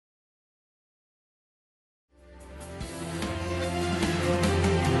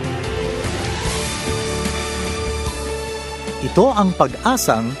Ito ang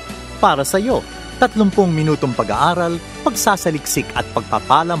Pag-asang para sa iyo. 30 minutong pag-aaral, pagsasaliksik at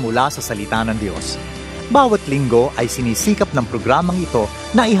pagpapala mula sa salita ng Diyos. Bawat linggo ay sinisikap ng programang ito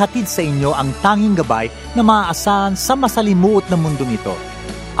na ihatid sa inyo ang tanging gabay na maaasahan sa masalimuot na mundong ito,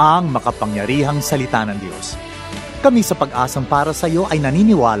 ang makapangyarihang salita ng Diyos. Kami sa Pag-asang para sa iyo ay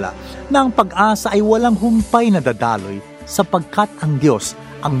naniniwala na ang pag-asa ay walang humpay na dadaloy sapagkat ang Diyos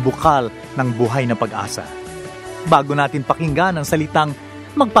ang bukal ng buhay na pag-asa. Bago natin pakinggan ang salitang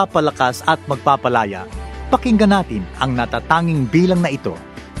magpapalakas at magpapalaya, pakinggan natin ang natatanging bilang na ito.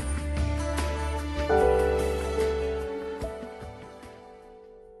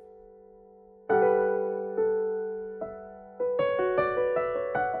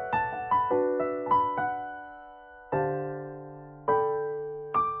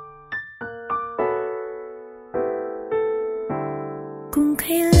 Kung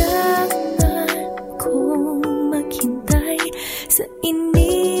kailangan kong maghintay sa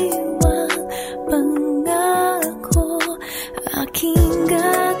iniwang pangako, aking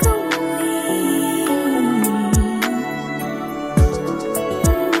gagawin.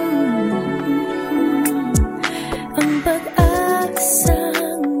 Ang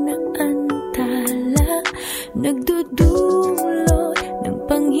pag-asang naantala, nagdudulot ng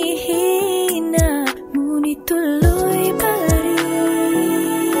panghihina, ngunit tuloy pa rin.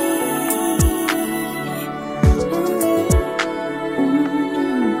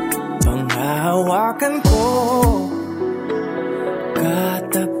 Panghahawakan ko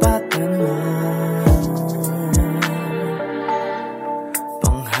katapatan mo,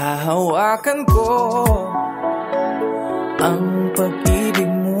 panghahawakan ko ang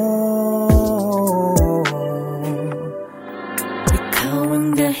pag-ibig mo. Ikaw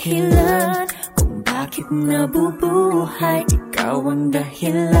ang dahilan kung bakit nabubuhay. Ikaw ang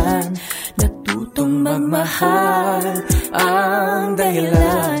dahilan natutong magmahal. Ang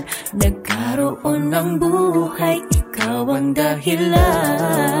dahilan nagkaroon ng buhay. Ikaw ang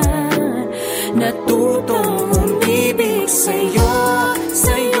dahilan natutong umibig sa'yo.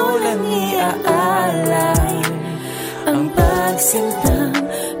 Sa'yo lang iaalay ang pagsintang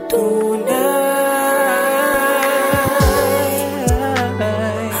tunay.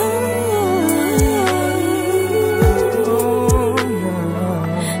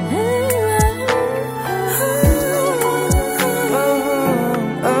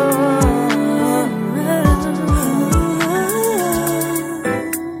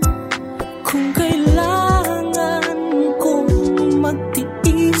 Kung kailangan kong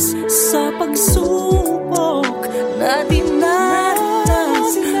magtiis sa pagsubok na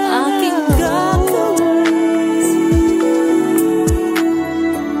dinanas, aking gagawin.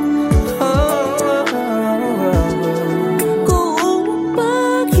 Kung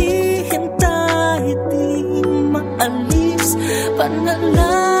paghihintay di maalis,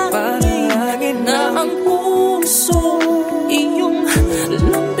 panalangin na ang puso iyong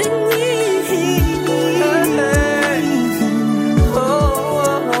lambingin.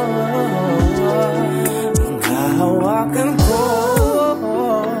 Hahawakan ko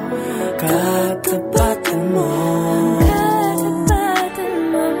katapatan mo,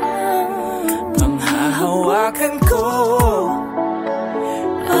 panghahawakan ko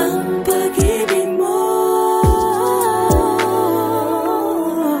ang pag-ibig mo.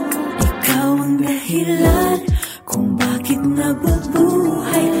 Ikaw ang dahilan kung bakit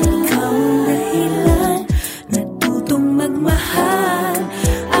nabubuhay. Ikaw ang dahilan natutong magmahal.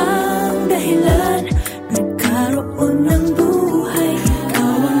 Ang dahilan nagkaroon ng buhay.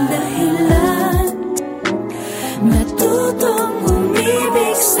 Ikaw ang dahilan natutong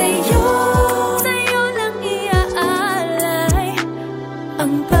umibig sa'yo. Sa'yo lang iaalay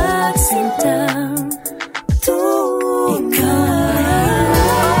ang pagsintang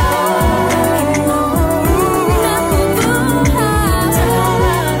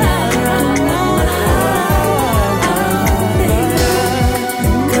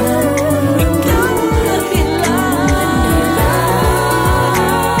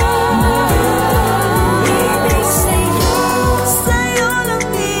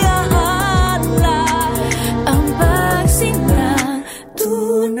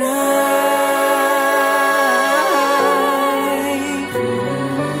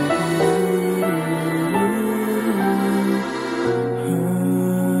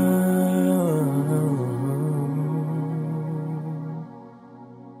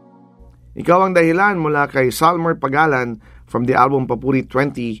Ikaw ang dahilan mula kay Salmer Pagalan from the album Papuri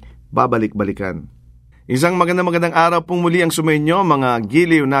 20, Babalik-Balikan. Isang magandang araw pong muli ang sumainyo, mga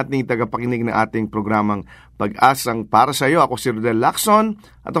giliw nating tagapakinig ng ating programang Pag-asang para sa iyo. Ako si Rodel Lacson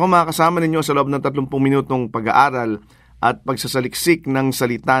at ako makakasama ninyo sa loob ng 30 minutong pag-aaral at pagsasaliksik ng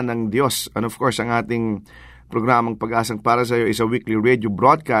salita ng Diyos. And of course, ang ating programang Pag-asang para sa iyo is a weekly radio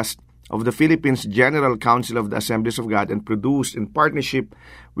broadcast of the Philippines General Council of the Assemblies of God and produced in partnership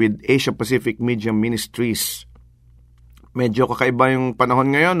with Asia Pacific Media Ministries. Medyo kakaiba yung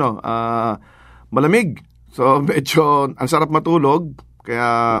panahon ngayon, no? Malamig. So, medyo ang sarap matulog.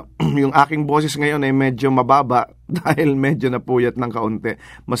 Kaya yung aking boses ngayon ay medyo mababa dahil medyo napuyat ng kaunti.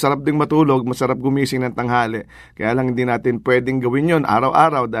 Masarap ding matulog, masarap gumising ng tanghali. Kaya lang hindi natin pwedeng gawin yon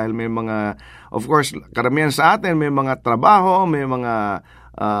araw-araw dahil may mga, of course, karamihan sa atin may mga trabaho, may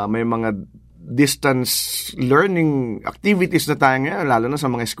mga distance learning activities na tayo ngayon, lalo na sa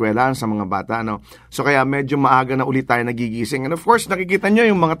mga eskwelahan, sa mga bata, no? So kaya medyo maaga na ulit tayo nagigising. And of course, nakikita nyo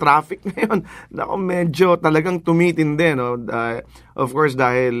yung mga traffic ngayon. Naku, medyo talagang tumitindi, no? Of course,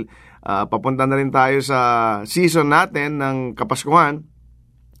 dahil papunta na rin tayo sa season natin ng Kapaskuhan.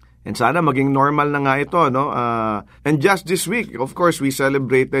 And sana maging normal na nga ito, no? And just this week, of course, we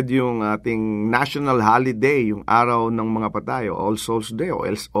celebrated yung ating national holiday, yung araw ng mga patay, o All Souls Day, o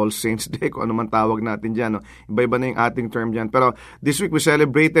All Saints Day, kung ano man tawag natin dyan, no? Iba-iba na yung ating term dyan. Pero this week, we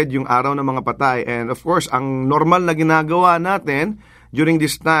celebrated yung araw ng mga patay. And of course, ang normal na ginagawa natin during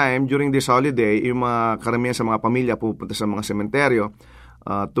this time, during this holiday, yung mga karamihan sa mga pamilya pupunta sa mga sementeryo,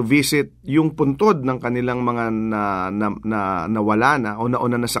 to visit yung puntod ng kanilang mga nawala na o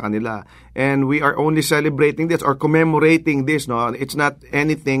nauna na sa kanila. And we are only celebrating this or commemorating this, no? It's not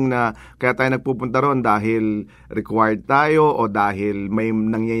anything na kaya tayo nagpupunta ron dahil required tayo o dahil may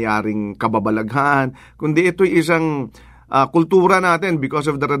nangyayaring kababalaghan, kundi ito'y isang kultura natin because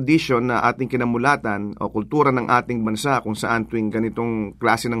of the tradition na ating kinamulatan o kultura ng ating bansa kung saan tuwing ganitong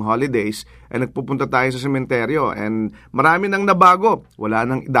klase ng holidays ay nagpupunta tayo sa sementeryo, and marami nang nabago. Wala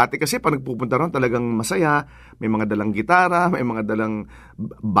nang, dati kasi pag nagpupunta ron talagang masaya, may mga dalang gitara, may mga dalang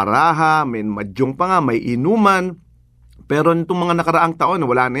baraha, may madyong pa nga, may inuman. Pero nitong mga nakaraang taon,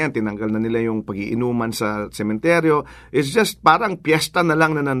 wala na yan. Tinanggal na nila yung pag-iinuman sa sementeryo. It's just parang piyesta na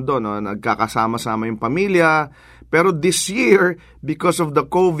lang na nandun, no? Nagkakasama-sama yung pamilya. Pero this year, because of the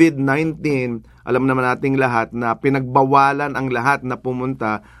COVID-19, alam naman nating lahat na pinagbawalan ang lahat na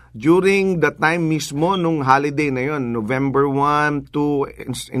pumunta during the time mismo nung holiday na yon, November 1 to,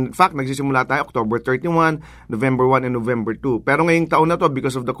 in fact, nagsisimula tayo October 31, November 1 and November 2. Pero ngayong taon na to,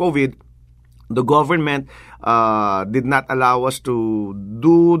 because of the COVID, the government did not allow us to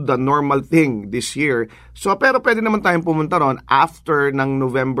do the normal thing this year. So, pero pwede naman tayong pumunta ron after ng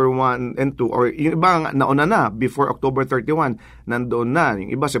November 1 and 2. Or yung iba nauna na, before October 31, nandoon na.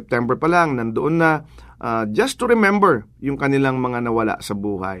 Yung iba September pa lang, nandoon na. Just to remember yung kanilang mga nawala sa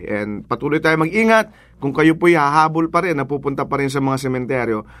buhay. And patuloy tayo mag-ingat. Kung kayo po'y hahabol pa rin, napupunta pa rin sa mga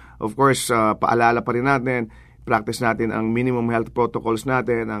sementeryo, of course, paalala pa rin natin, practice natin ang minimum health protocols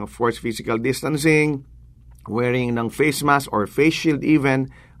natin, ang forced physical distancing, wearing ng face mask or face shield even,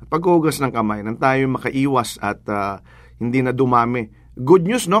 at paghugas ng kamay, nang tayo makaiwas at hindi na dumami. Good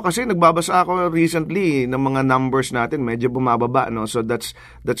news, no? Kasi nagbabasa ako recently ng mga numbers natin, medyo bumababa, no? So that's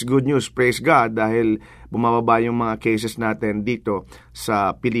good news. Praise God, dahil bumababa yung mga cases natin dito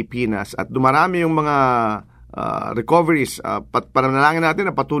sa Pilipinas at dumarami yung mga recoveries. Panalangin natin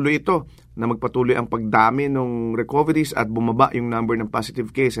na patuloy ito, na magpatuloy ang pagdami ng recoveries at bumaba yung number ng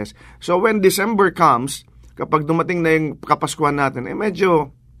positive cases. So when December comes, kapag dumating na yung Kapaskuhan natin,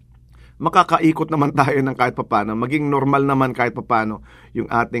 medyo makakaikot naman tayo ng kahit papano, maging normal naman kahit papano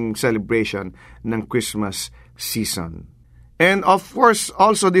yung ating celebration ng Christmas season. And of course,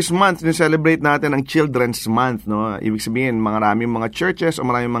 also this month, ni-celebrate natin ang Children's Month, no? Ibig sabihin, maraming mga churches o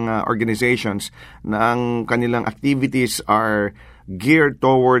maraming mga organizations na ang kanilang activities are geared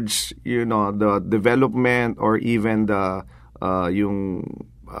towards, the development or even the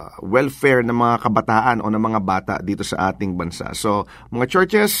welfare ng mga kabataan o ng mga bata dito sa ating bansa. So, mga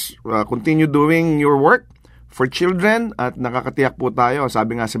churches, continue doing your work for children at nakakatiyak po tayo.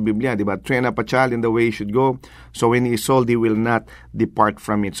 Sabi nga sa Biblia, di ba? Train up a child in the way he should go, so when he is old, he will not depart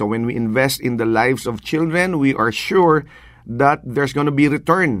from it. So when we invest in the lives of children, we are sure that there's going to be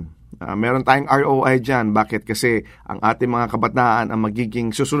return. Meron tayong ROI dyan. Bakit? Kasi ang ating mga kabataan ang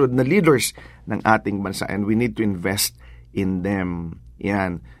magiging susunod na leaders ng ating bansa, and we need to invest in them.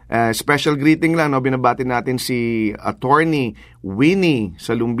 Yan. Special greeting lang, no? Binabati natin si Attorney Winnie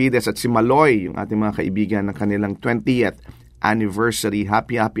Salumbides at si Maloy, yung ating mga kaibigan, ng kanilang 20th anniversary.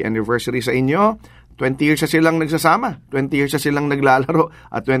 Happy anniversary sa inyo. 20 years na silang nagsasama, 20 years na silang naglalaro,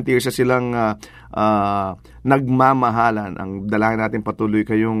 at 20 years na silang nagmamahalan. Ang dalangin natin, patuloy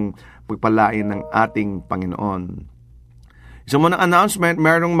kayong pagpalain ng ating Panginoon. Isa mo ng announcement,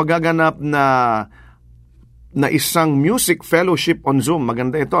 merong magaganap na na isang music fellowship on Zoom.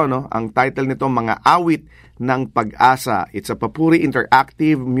 Maganda ito, no? Ang title nito, Mga Awit ng Pag-asa. It's a Papuri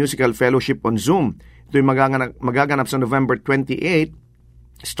Interactive Musical Fellowship on Zoom. Ito'y magaganap sa November 28,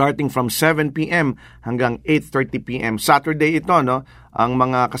 starting from 7 p.m. hanggang 8:30 p.m. Saturday ito, no? Ang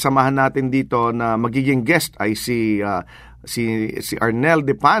mga kasamahan natin dito na magiging guest ay si Arnel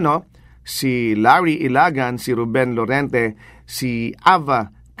Depano, si Larry Ilagan, si Ruben Lorente, si Ava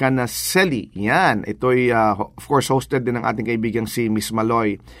Canaseli. Yan. Ito'y, of course, hosted din ng ating kaibigang si Miss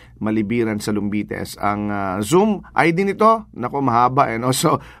Maloy Malibiran sa Lumbites. Ang Zoom ID nito, naku, mahaba. No?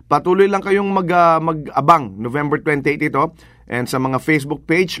 So, patuloy lang kayong mag-abang. November 28 ito. And sa mga Facebook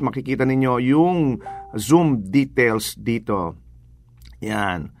page, makikita ninyo yung Zoom details dito.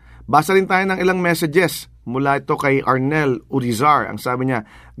 Yan. Basa rin tayo ng ilang messages. Mula ito kay Arnel Urizar. Ang sabi niya,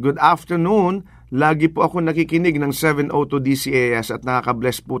 "Good afternoon. Lagi po ako nakikinig ng 702 DCAS at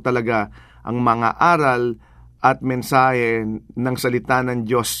nakaka-bless po talaga ang mga aral at mensahe ng salita ng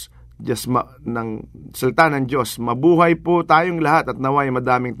Diyos. Mabuhay po tayong lahat at naway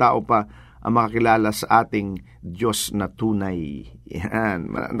madaming tao pa ang makakilala sa ating Diyos na tunay."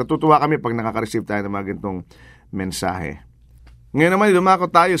 Yan. Natutuwa kami pag nakaka-receive tayo ng mga ganitong mensahe. Ngayon naman,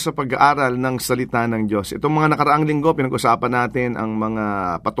 lumako tayo sa pag-aaral ng salita ng Diyos. Itong mga nakaraang linggo, pinag-usapan natin ang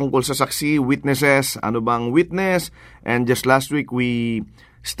mga patungkol sa saksi, witnesses, ano bang witness. And just last week, we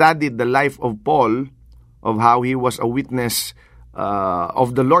studied the life of Paul, of how he was a witness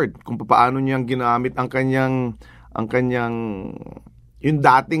of the Lord. Kung paano niyang ginamit ang kanyang yung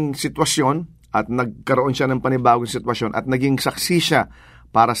dating sitwasyon at nagkaroon siya ng panibagong sitwasyon at naging saksi siya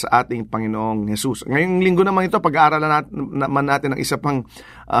para sa ating Panginoong Jesus. Ngayong linggo naman ito, pag-aaralan naman natin ang isa pang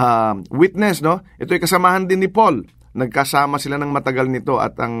witness, no? Ito'y kasamahan din ni Paul. Nagkasama sila ng matagal nito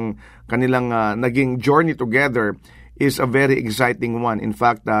at ang kanilang naging journey together is a very exciting one. In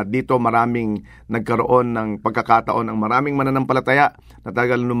fact, dito maraming nagkaroon ng pagkakataon ang maraming mananampalataya na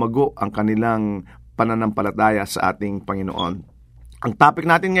talagang lumago ang kanilang pananampalataya sa ating Panginoon. Ang topic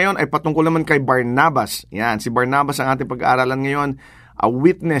natin ngayon ay patungkol naman kay Barnabas. Yan, si Barnabas ang ating pag-aaralan ngayon, a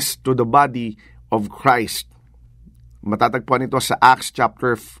witness to the body of Christ. Matatagpuan ito sa Acts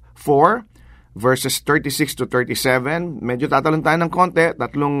chapter 4, verses 36 to 37. Medyo tatalon tayo ng konti,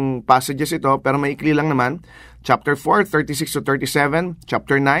 3 passages ito, pero maikli lang naman. Chapter 4, 36 to 37,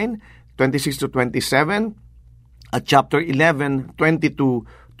 chapter 9, 26 to 27, at chapter 11, 22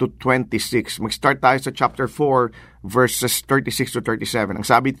 to 26. Mag-start tayo sa chapter 4, verses 36 to 37. Ang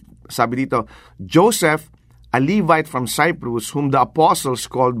sabi dito, "Joseph, a Levite from Cyprus, whom the apostles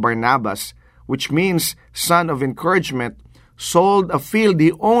called Barnabas, which means son of encouragement, sold a field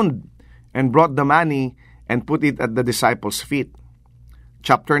he owned and brought the money and put it at the disciples' feet."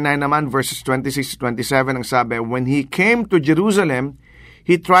 Chapter 9 naman, verses 26 to 27, ang sabi, "When he came to Jerusalem,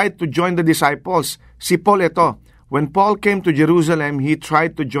 he tried to join the disciples." Si Paul ito. "When Paul came to Jerusalem, he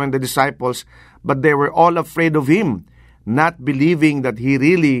tried to join the disciples, but they were all afraid of him, not believing that he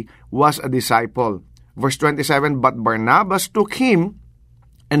really was a disciple." Verse 27, "But Barnabas took him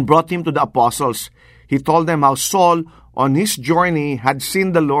and brought him to the apostles. He told them how Saul on his journey had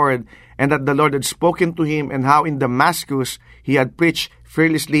seen the Lord and that the Lord had spoken to him and how in Damascus he had preached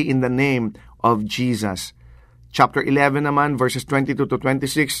fearlessly in the name of Jesus." Chapter 11 naman, verses 22 to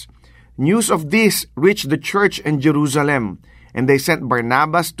 26, "News of this reached the church in Jerusalem, and they sent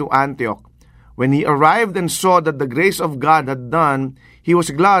Barnabas to Antioch. When he arrived and saw that the grace of God had done, he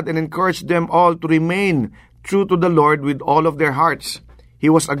was glad and encouraged them all to remain true to the Lord with all of their hearts. He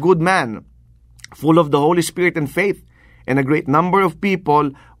was a good man, full of the Holy Spirit and faith, and a great number of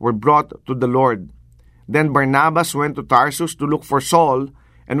people were brought to the Lord. Then Barnabas went to Tarsus to look for Saul,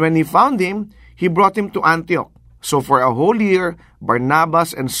 and when he found him, he brought him to Antioch. So for a whole year,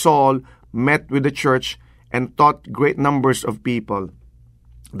 Barnabas and Saul met with the church and taught great numbers of people.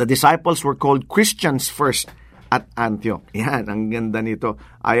 The disciples were called Christians first at Antioch." Yan, ang ganda nito.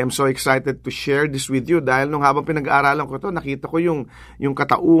 I am so excited to share this with you dahil nung habang pinag-aaralan ko ito, nakita ko yung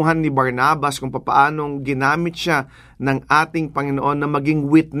katauhan ni Barnabas kung paanong ginamit siya ng ating Panginoon na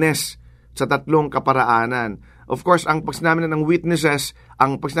maging witness sa 3 kaparaanan. Of course, ang pagsinabi ng witnesses,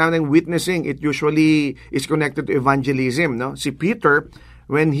 ang pagsinabi ng witnessing, it usually is connected to evangelism. No? Si Peter,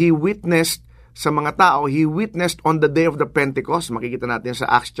 when he witnessed sa mga tao, he witnessed on the day of the Pentecost. Makikita natin sa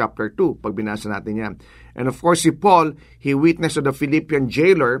Acts chapter 2, pag binasa natin yan. And of course, si Paul, he witnessed to the Philippian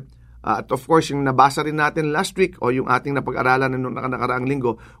jailer. At of course, yung nabasa rin natin last week, o yung ating napag-aralan noong nakaraang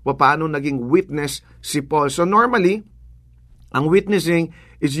linggo, paano naging witness si Paul. So normally, ang witnessing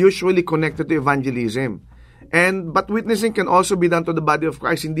is usually connected to evangelism. But witnessing can also be done to the body of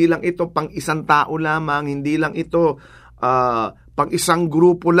Christ. Hindi lang ito pang isang tao lamang, hindi lang ito pang isang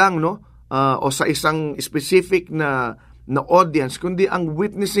grupo lang, no? o sa isang specific na audience, kundi ang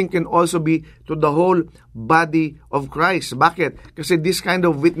witnessing can also be to the whole body of Christ. Bakit? Kasi this kind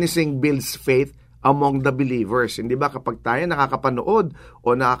of witnessing builds faith among the believers. Hindi ba kapag tayo nakakapanood o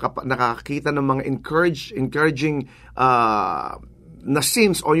nakakakita ng mga encouraging na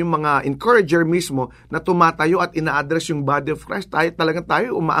scenes o yung mga encourager mismo na tumatayo at ina-address yung body of Christ, tayo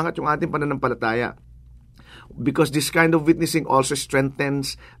umaangat yung ating pananampalataya. Because this kind of witnessing also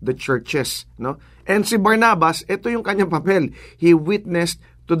strengthens the churches, no? And si Barnabas, ito yung kanyang papel. He witnessed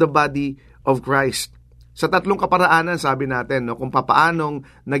to the body of Christ. Sa tatlong kaparaanan, sabi natin, no, kung papaanong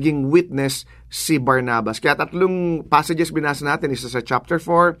naging witness si Barnabas. Kaya tatlong passages binasa natin, isa sa chapter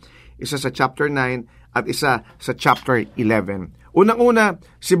 4, isa sa chapter 9, at isa sa chapter 11. Unang-una,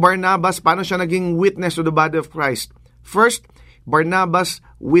 si Barnabas, paano siya naging witness to the body of Christ? First, Barnabas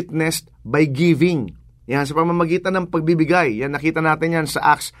witnessed by giving. Yan, sa pamamagitan ng pagbibigay. Yan, nakita natin yan sa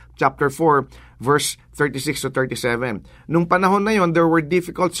Acts chapter 4, verse 36 to 37. Nung panahon na yon, there were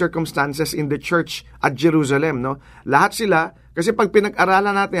difficult circumstances in the church at Jerusalem, no? Lahat sila, kasi pag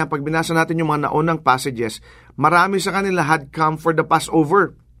pinag-aralan natin yan, pag binasa natin yung mga naunang passages, marami sa kanila had come for the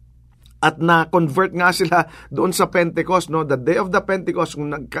Passover. At na-convert nga sila doon sa Pentecost, no? The day of the Pentecost, kung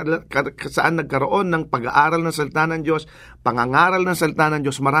saan nagkaroon ng pag-aaral ng salita ng Diyos, pangangaral ng salita ng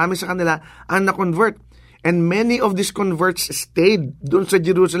Diyos, marami sa kanila ang na-convert. And many of these converts stayed doon sa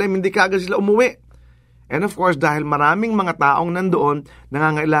Jerusalem, hindi kaagad sila umuwi. And of course, dahil maraming mga taong nandoon,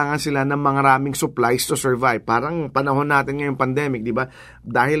 nangangailangan sila ng maraming supplies to survive. Parang panahon natin ngayong pandemic, di ba?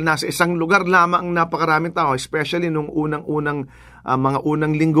 Dahil nasa isang lugar lamang ang napakaraming tao, especially nung mga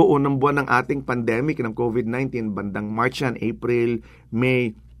unang linggo, unang buwan ng ating pandemic ng COVID-19, bandang March yan, April,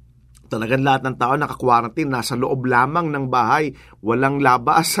 May, talagang lahat ng tao naka-quarantine, nasa loob lamang ng bahay, walang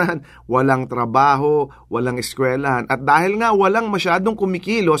labasan, walang trabaho, walang eskwelahan. At dahil nga walang masyadong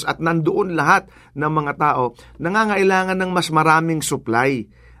kumikilos at nandoon lahat ng mga tao, nangangailangan ng mas maraming supply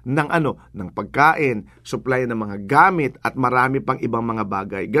ng pagkain, supply ng mga gamit at marami pang ibang mga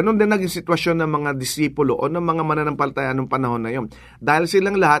bagay. Ganon din naging sitwasyon ng mga disipulo o ng mga mananampalataya noong panahon na yon. Dahil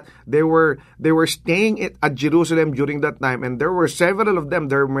silang lahat, they were staying at Jerusalem during that time, and there were several of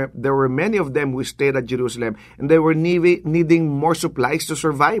them, there were many of them who stayed at Jerusalem, and they were needing more supplies to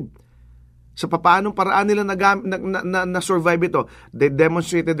survive. Sa paanong paraan nila na-survive ito? They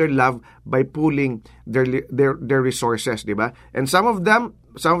demonstrated their love by pooling their resources, di ba? And some of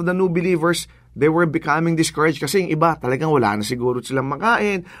the new believers, they were becoming discouraged kasi yung iba talagang wala na siguro silang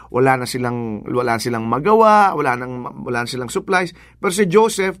makain, wala na silang magawa, wala na silang supplies. Pero si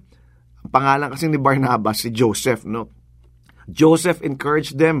Joseph, ang pangalan kasi ni Barnabas, si Joseph, no? Joseph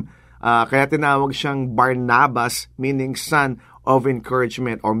encouraged them. Kaya tinawag siyang Barnabas, meaning son of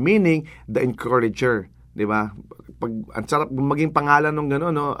encouragement, or meaning the encourager, di ba? Ang sarap maging pangalan ng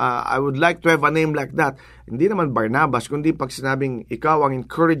gano'n, no? I would like to have a name like that. Hindi naman Barnabas, kundi pag sinabing ikaw ang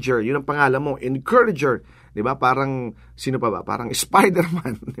encourager, yun ang pangalan mo, encourager, di ba? Parang, sino pa ba? Parang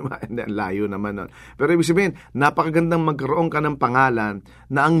Spider-Man, di ba? Hindi, layo naman nun. Pero ibig sabihin, napakagandang magkaroon ka ng pangalan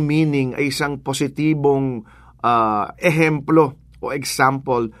na ang meaning ay isang positibong ehemplo o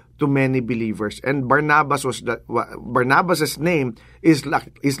example to many believers. And Barnabas's name is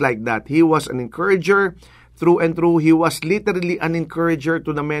like that. He was an encourager through and through. He was literally an encourager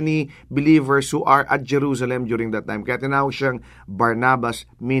to the many believers who are at Jerusalem during that time. Kaya tinawag siyang Barnabas,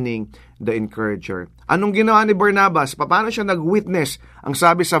 meaning the encourager. Anong ginawa ni Barnabas? Paano siya nag-witness? Ang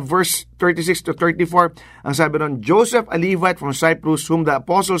sabi sa verse 36 to 34, ang sabi ron, Joseph, a Levite from Cyprus, whom the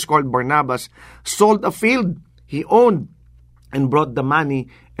apostles called Barnabas, sold a field he owned and brought the money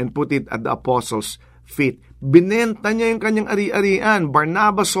and put it at the apostles' feet. Binenta niya yung kanyang ari-arian.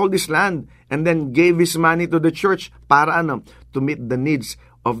 Barnabas sold his land and then gave his money to the church para to meet the needs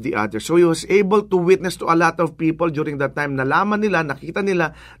of the others. So he was able to witness to a lot of people during that time. Nalaman nila, nakita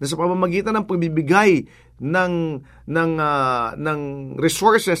nila na sa pamamagitan ng pagbibigay ng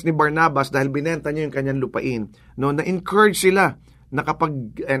resources ni Barnabas dahil binenta niya yung kanyang lupain, no, na-encourage sila na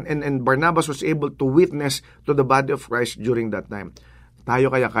and Barnabas was able to witness to the body of Christ during that time.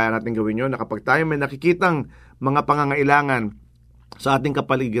 Tayo kaya natin gawin yun na kapag tayo may nakikitang mga pangangailangan sa ating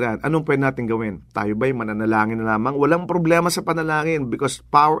kapaligiran, anong pwede natin gawin? Tayo ba'y mananalangin na lamang? Walang problema sa panalangin because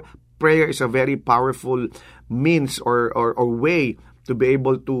prayer is a very powerful means or way to be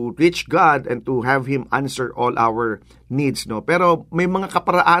able to reach God and to have Him answer all our needs, no? Pero may mga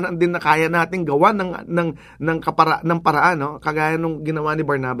kaparaanan din na kaya nating gawa ng paraan, no? Kagaya nung ginawa ni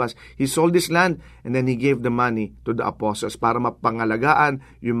Barnabas. He sold his land and then he gave the money to the apostles para mapangalagaan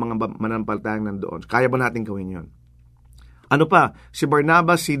yung mga manampalatayang nandoon. Kaya ba natin gawin yun? Ano pa? Si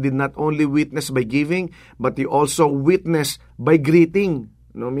Barnabas, he did not only witness by giving, but he also witnessed by greeting.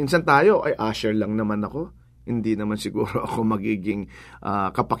 No, minsan tayo, ay usher lang naman ako. Hindi naman siguro ako magiging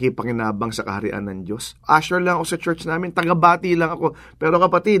kapakipakinabang sa kaharian ng Diyos. Usher lang ako sa church namin, tagabati lang ako. Pero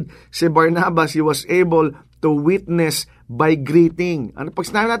kapatid, si Barnabas, he was able to witness by greeting. Ano, pag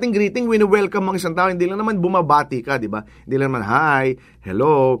sinabi natin greeting, wini-welcome ang isang tao. Hindi lang naman bumabati ka, di ba? Hindi lang naman, hi,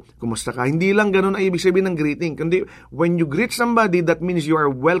 hello, kumusta ka? Hindi lang ganun ang ibig sabihin ng greeting. Kundi, when you greet somebody, that means you are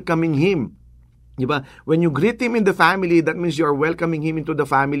welcoming him. Diba? When you greet him in the family, that means you are welcoming him into the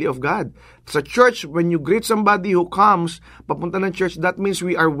family of God. Sa church, when you greet somebody who comes, papunta ng church, that means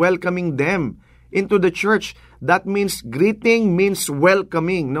we are welcoming them into the church. That means greeting means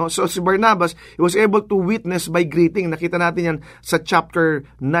welcoming. No? So si Barnabas, he was able to witness by greeting. Nakita natin yan sa chapter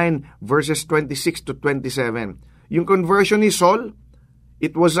 9, verses 26 to 27. Yung conversion ni Saul,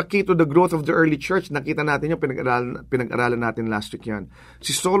 it was a key to the growth of the early church. Nakita natin yung pinag-aralan natin last week yan.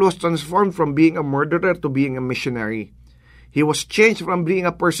 Si Saul was transformed from being a murderer to being a missionary. He was changed from being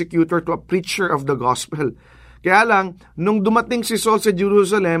a persecutor to a preacher of the gospel. Kaya lang, nung dumating si Saul sa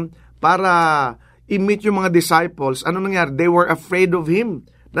Jerusalem para i-meet yung mga disciples, ano nangyari? They were afraid of him.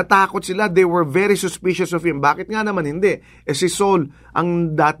 Natakot sila. They were very suspicious of him. Bakit nga naman hindi? Si Saul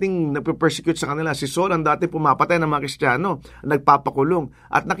ang dating nagpe-persecute sa kanila. Si Saul ang dating pumapatay ng mga Kristiyano, nagpapakulong.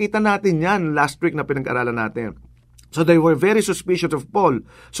 At nakita natin yan last week na pinag-aralan natin. So they were very suspicious of Paul.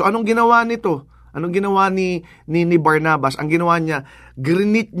 So anong ginawa nito? Anong ginawa ni Barnabas? Ang ginawa niya,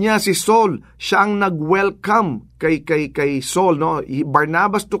 grinit niya si Saul. Siya ang nag-welcome kay Saul. No?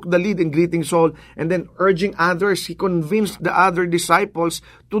 Barnabas took the lead in greeting Saul and then urging others. He convinced the other disciples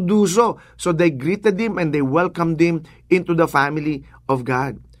to do so. So they greeted him and they welcomed him into the family of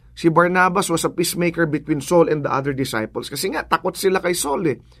God. Si Barnabas was a peacemaker between Saul and the other disciples. Kasi nga, takot sila kay Saul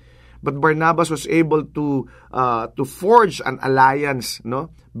eh. But Barnabas was able to forge an alliance,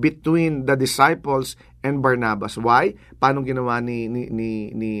 no, between the disciples and Barnabas. Why? Paano ginawa ni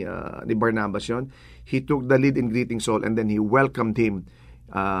Barnabas yon? He took the lead in greeting Saul and then he welcomed him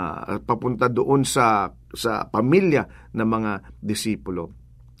papunta doon sa pamilya ng mga disipulo.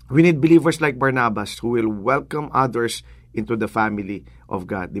 We need believers like Barnabas who will welcome others into the family of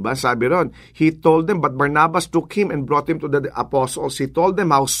God. Diba? Sabi ron, he told them, but Barnabas took him and brought him to the apostles. He told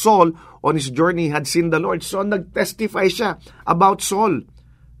them how Saul on his journey had seen the Lord. So nag-testify siya about Saul,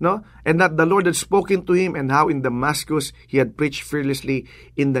 no? And that the Lord had spoken to him and how in Damascus he had preached fearlessly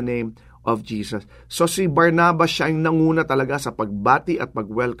in the name of Jesus. So si Barnabas siya ang nanguna talaga sa pagbati at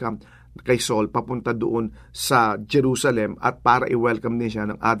pag-welcome kay Saul papunta doon sa Jerusalem at para i-welcome din siya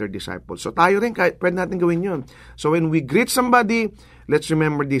ng other disciples. So tayo rin, pwede natin gawin yun. So when we greet somebody, let's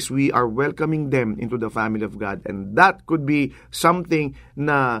remember this, we are welcoming them into the family of God. And that could be something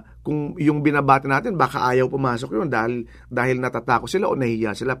na kung yung binabati natin, baka ayaw pumasok yun dahil natatakot sila o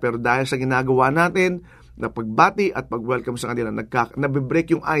nahihiya sila. Pero dahil sa ginagawa natin, na pagbati at pag-welcome sa kanila,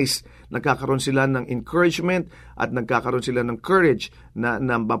 nabibreak yung ice, nagkakaroon sila ng encouragement at nagkakaroon sila ng courage na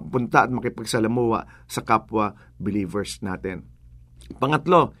mapunta at makipagsalamuha sa kapwa believers natin.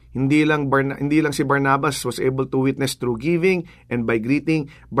 Pangatlo, hindi lang si Barnabas was able to witness through giving and by greeting.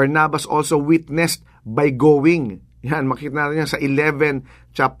 Barnabas also witnessed by going. Yan, makikita natin yan sa 11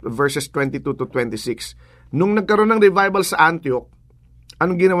 verses 22 to 26. Nung nagkaroon ng revival sa Antioch,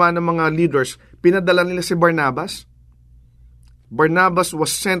 anong ginawa ng mga leaders? Pinadala nila si Barnabas. Barnabas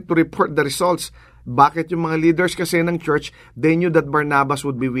was sent to report the results. Bakit yung mga leaders kasi ng church, they knew that Barnabas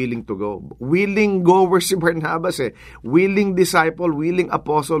would be willing to go. Willing goer si Barnabas eh. Willing disciple, willing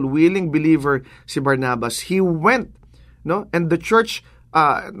apostle, willing believer si Barnabas. He went, no? And the church,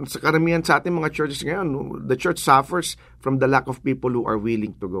 sa karamihan sa ating mga churches ngayon, the church suffers from the lack of people who are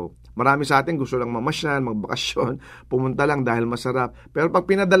willing to go. Marami sa atin gusto lang mamasyal, magbakasyon, pumunta lang dahil masarap. Pero pag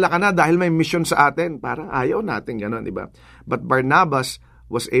pinadala ka na dahil may mission sa atin, parang ayaw natin gano'n, di ba? But Barnabas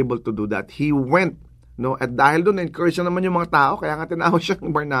was able to do that. He went, no? At dahil doon, encourage naman yung mga tao, kaya nga tinawag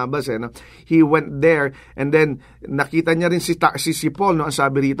siyang Barnabas, eh, no? He went there, and then nakita niya rin si Paul, no? Ang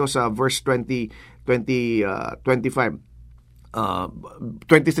sabi rito sa verse 25.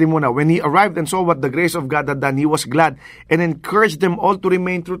 23 muna. When he arrived and saw what the grace of God had done, he was glad and encouraged them all to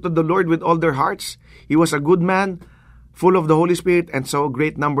remain true to the Lord with all their hearts. He was a good man, full of the Holy Spirit, and so a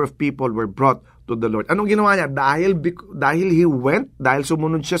great number of people were brought to the Lord. Anong ginawa niya? Dahil he went, dahil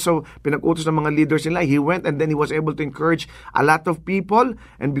sumunod siya sa pinag-utos ng mga leaders nila, he went and then he was able to encourage a lot of people,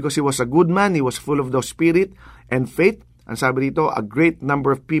 and because he was a good man, he was full of the Spirit and faith. Ang sabi dito, a great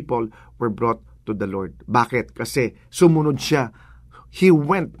number of people were brought to the Lord. Bakit? Kasi sumunod siya. He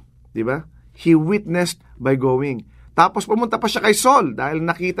went, di ba? He witnessed by going. Tapos pumunta pa siya kay Saul dahil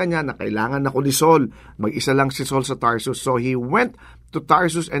nakita niya na kailangan ako ni Saul. Mag-isa lang si Saul sa Tarsus. So he went to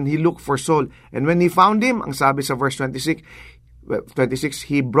Tarsus and he looked for Saul. And when he found him, ang sabi sa verse 26, 26,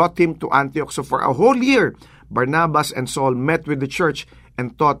 he brought him to Antioch. So for a whole year, Barnabas and Saul met with the church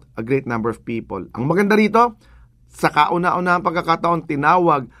and taught a great number of people. Ang maganda rito, sa kauna-unahang pagkakataon,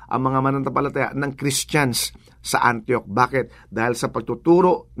 tinawag ang mga mananampalataya ng Christians sa Antioch. Bakit? Dahil sa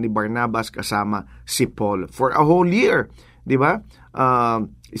pagtuturo ni Barnabas kasama si Paul. For a whole year, di ba?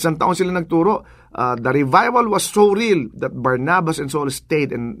 Isang taon sila nagturo. The revival was so real that Barnabas and Saul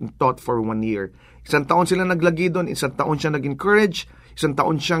stayed and taught for 1 year. Isang taon sila naglagi doon, isang taon siya nag-encourage, isang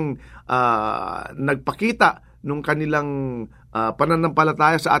taon siyang nagpakita nung kanilang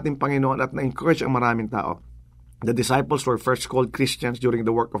pananampalataya sa ating Panginoon at na-encourage ang maraming tao. The disciples were first called Christians during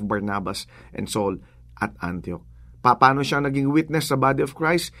the work of Barnabas and Saul at Antioch. Paano siya naging witness sa body of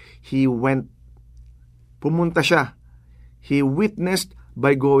Christ? Pumunta siya. He witnessed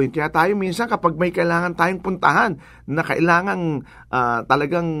by going. Kaya tayo minsan kapag may kailangan tayong puntahan na kailangang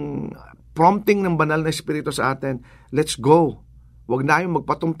talagang prompting ng banal na Espiritu sa atin, let's go. Huwag na yung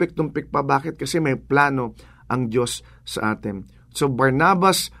magpatumpik-tumpik pa. Bakit? Kasi may plano ang Diyos sa atin. So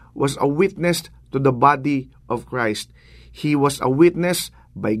Barnabas was a witness to the body of Christ. He was a witness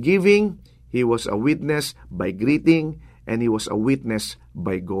by giving, he was a witness by greeting, and he was a witness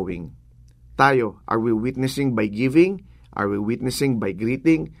by going. Tayo, are we witnessing by giving? Are we witnessing by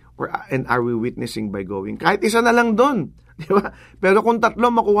greeting? And are we witnessing by going? Kahit isa na lang doon. Di ba? Pero kung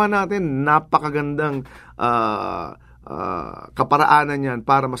tatlo makuha natin, napakagandang kaparaanan yan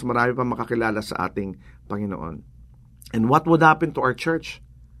para mas marami pa makakilala sa ating Panginoon. And what would happen to our church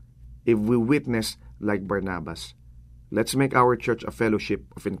if we witness like Barnabas? Let's make our church a fellowship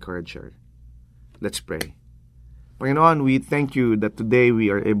of encourager. Let's pray. Panginoon, we thank you that today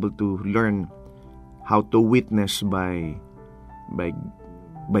we are able to learn how to witness by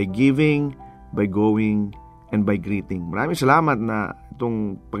giving, by going, and by greeting. Maraming salamat na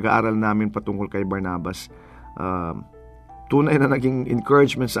itong pag-aaral namin patungkol kay Barnabas. Tunay na naging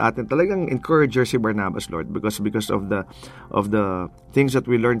encouragement sa atin. Talagang encourager si Barnabas, Lord, because of the things that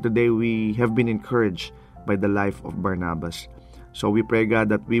we learned today, we have been encouraged by the life of Barnabas. So we pray, God,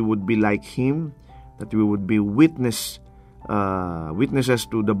 that we would be like him, that we would be witnesses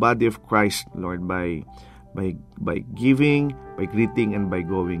to the body of Christ, Lord, by giving, by greeting, and by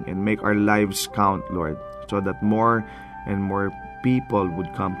going, and make our lives count, Lord, so that more and more people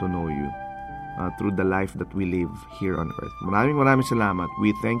would come to know you through the life that we live here on earth. Maraming salamat.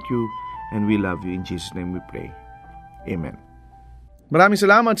 We thank you and we love you. In Jesus' name we pray. Amen. Maraming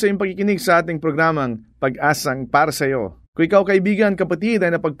salamat sa iyong pagkikinig sa ating programang Pag-asang para sa iyo. Kung ikaw, kaibigan, kapatid,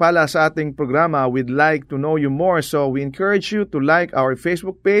 ay napagpala sa ating programa, we'd like to know you more. So we encourage you to like our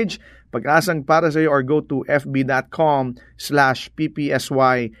Facebook page, Pag-asang para sa iyo, or go to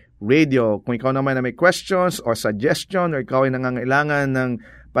fb.com/ppsy radio. Kung ikaw naman na may questions or suggestion, or ikaw ay nangangailangan ng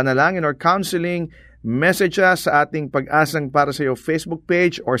panalangin or counseling, message us sa ating Pag-asang para sa iyo Facebook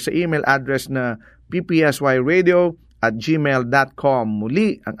page or sa email address na ppsyradio@gmail.com.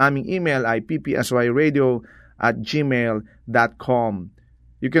 Muli, ang aming email ay ppsyradio@gmail.com.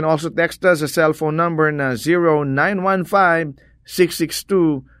 You can also text us sa cellphone number na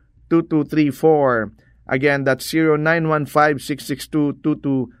 0915-662-2234. Again, that's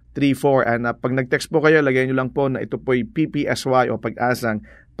 0915-662-2234. And pag nag-text po kayo, lagyan nyo lang po na ito po'y PPSY o Pag-asang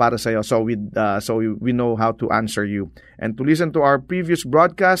para sa iyo. So we know how to answer you. And to listen to our previous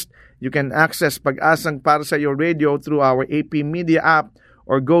broadcast, you can access Pag-asang para sa iyo radio through our AP Media app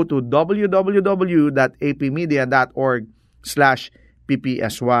or go to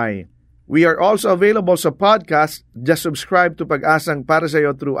www.apmedia.org/ppsy. We are also available sa podcast. Just subscribe to Pag-asang para sa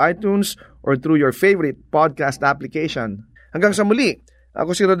iyo through iTunes or through your favorite podcast application. Hanggang sa muli,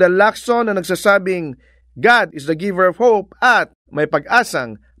 ako si Rodel Lacson na nagsasabing, God is the giver of hope at may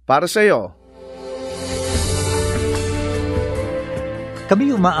pag-asang para sa iyo.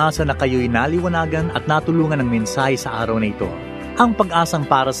 Kami umaasa na kayo'y naliwanagan at natulungan ng mensahe sa araw na ito. Ang Pag-asang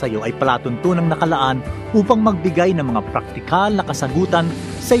para sa iyo ay palatuntunang nakalaan upang magbigay ng mga praktikal na kasagutan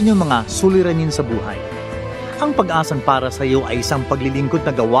sa inyong mga suliranin sa buhay. Ang Pag-asang para sa iyo ay isang paglilingkod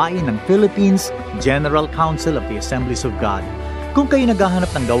na gawain ng Philippines General Council of the Assemblies of God. Kung kayo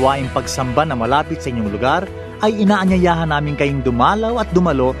naghahanap ng gawaing pagsamba na malapit sa inyong lugar, ay inaanyayahan namin kayong dumalaw at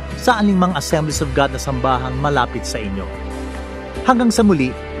dumalo sa anumang Assemblies of God na sambahang malapit sa inyo. Hanggang sa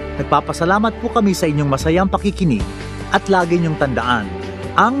muli, nagpapasalamat po kami sa inyong masayang pakikinig at lagi niyong tandaan,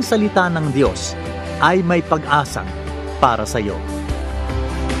 ang salita ng Diyos ay may pag-asang para sa iyo.